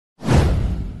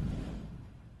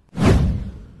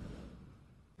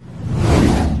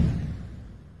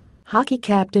Hockey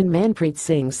captain Manpreet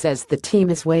Singh says the team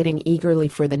is waiting eagerly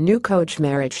for the new coach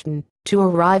Marijne to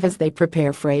arrive as they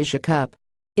prepare for Asia Cup.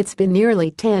 It's been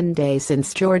nearly 10 days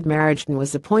since Marijne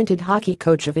was appointed hockey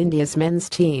coach of India's men's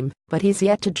team, but he's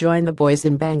yet to join the boys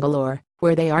in Bangalore,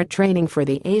 where they are training for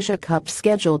the Asia Cup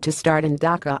scheduled to start in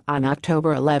Dhaka on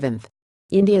October 11.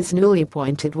 India's newly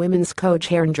appointed women's coach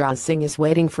Manpreet Singh is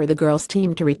waiting for the girls'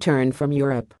 team to return from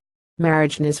Europe.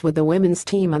 Marijne is with the women's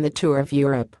team on the tour of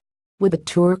Europe. With the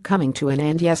tour coming to an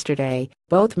end yesterday,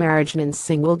 both Marijne and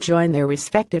Singh will join their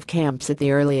respective camps at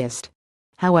the earliest.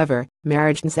 However,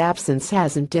 Marijne's absence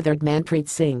hasn't deterred Manpreet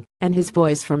Singh and his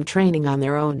boys from training on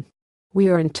their own. "We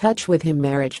are in touch with him,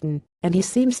 Marijne, and he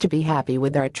seems to be happy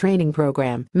with our training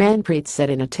program," Manpreet said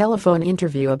in a telephone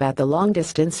interview about the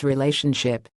long-distance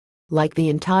relationship. Like the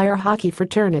entire hockey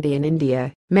fraternity in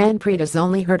India, Manpreet has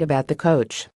only heard about the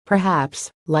coach,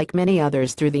 perhaps, like many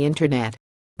others, through the internet.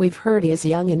 "We've heard he is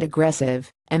young and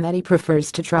aggressive, and that he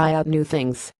prefers to try out new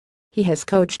things. He has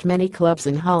coached many clubs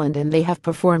in Holland and they have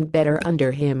performed better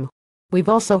under him. We've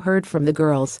also heard from the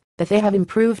girls that they have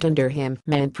improved under him,"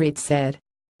 Manpreet said.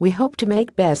 "We hope to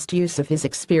make best use of his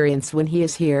experience when he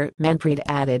is here," Manpreet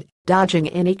added, dodging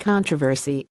any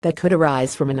controversy that could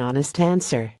arise from an honest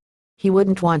answer. He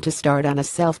wouldn't want to start on a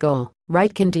self-goal.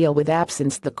 "Right can deal with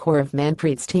absence. The core of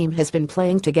Manpreet's team has been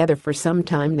playing together for some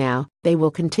time now. They will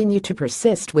continue to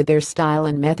persist with their style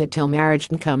and method till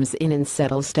Marijne comes in and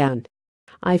settles down.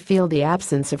 I feel the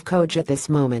absence of coach at this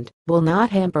moment will not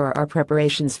hamper our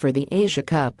preparations for the Asia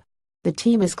Cup. The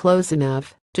team is close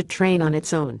enough to train on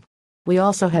its own. We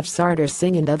also have Sardar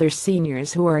Singh and other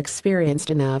seniors who are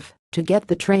experienced enough to get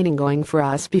the training going for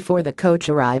us before the coach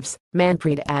arrives,"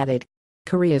 Manpreet added.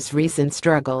 Korea's recent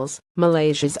struggles,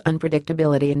 Malaysia's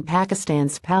unpredictability and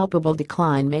Pakistan's palpable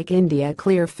decline make India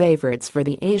clear favorites for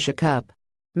the Asia Cup.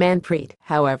 Manpreet,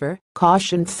 however,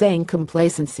 cautioned, saying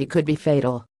complacency could be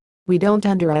fatal. "We don't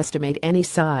underestimate any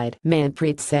side,"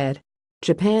 Manpreet said.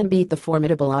 Japan beat the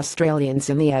formidable Australians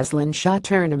in the Aslan Shah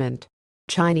tournament.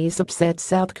 Chinese upset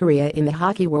South Korea in the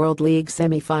Hockey World League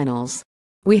semi-finals.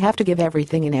 "We have to give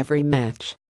everything in every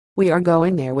match. We are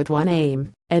going there with one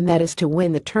aim, and that is to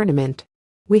win the tournament.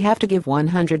 We have to give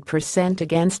 100%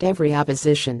 against every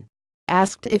opposition."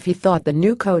 Asked if he thought the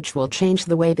new coach will change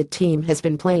the way the team has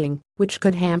been playing, which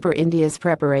could hamper India's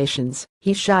preparations,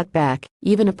 he shot back,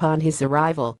 "Even upon his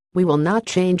arrival, we will not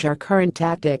change our current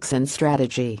tactics and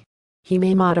strategy. He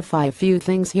may modify a few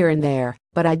things here and there,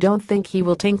 but I don't think he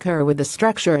will tinker with the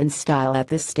structure and style at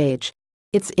this stage."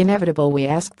 It's inevitable we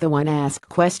ask the one-ask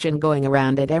question going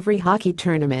around at every hockey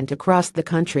tournament across the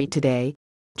country today.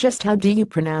 "Just how do you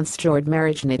pronounce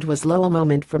Marijne?" It was low a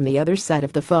moment from the other side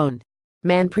of the phone.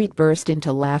 Manpreet burst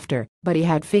into laughter, but he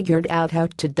had figured out how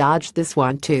to dodge this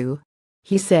one too.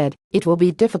 He said, "It will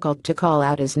be difficult to call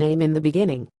out his name in the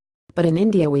beginning. But in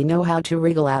India we know how to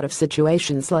wriggle out of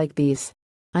situations like these.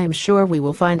 I am sure we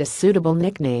will find a suitable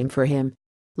nickname for him."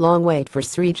 Long wait for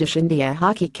Swedish India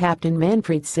hockey captain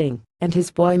Manpreet Singh and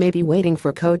his boy may be waiting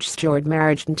for coach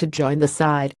Marijne to join the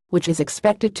side, which is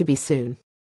expected to be soon.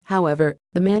 However,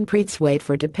 the Manpreet's wait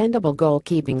for dependable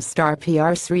goalkeeping star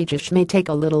PR Srijish may take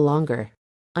a little longer.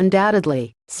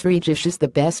 "Undoubtedly, Srijish is the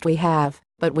best we have,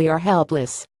 but we are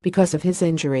helpless because of his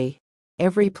injury.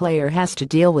 Every player has to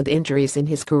deal with injuries in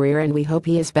his career and we hope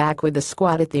he is back with the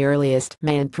squad at the earliest,"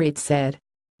 Manpreet said.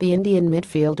 The Indian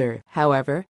midfielder,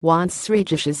 however, wants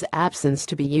Srijish's absence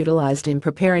to be utilized in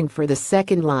preparing for the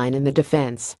second line in the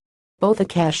defense. Both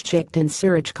Akash Chikt and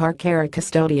Suraj Karkera,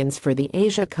 custodians for the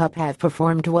Asia Cup, have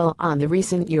performed well on the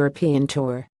recent European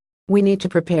tour. "We need to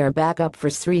prepare backup for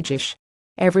Srijish.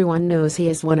 Everyone knows he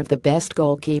is one of the best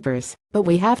goalkeepers, but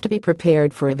we have to be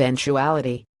prepared for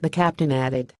eventuality," the captain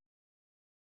added.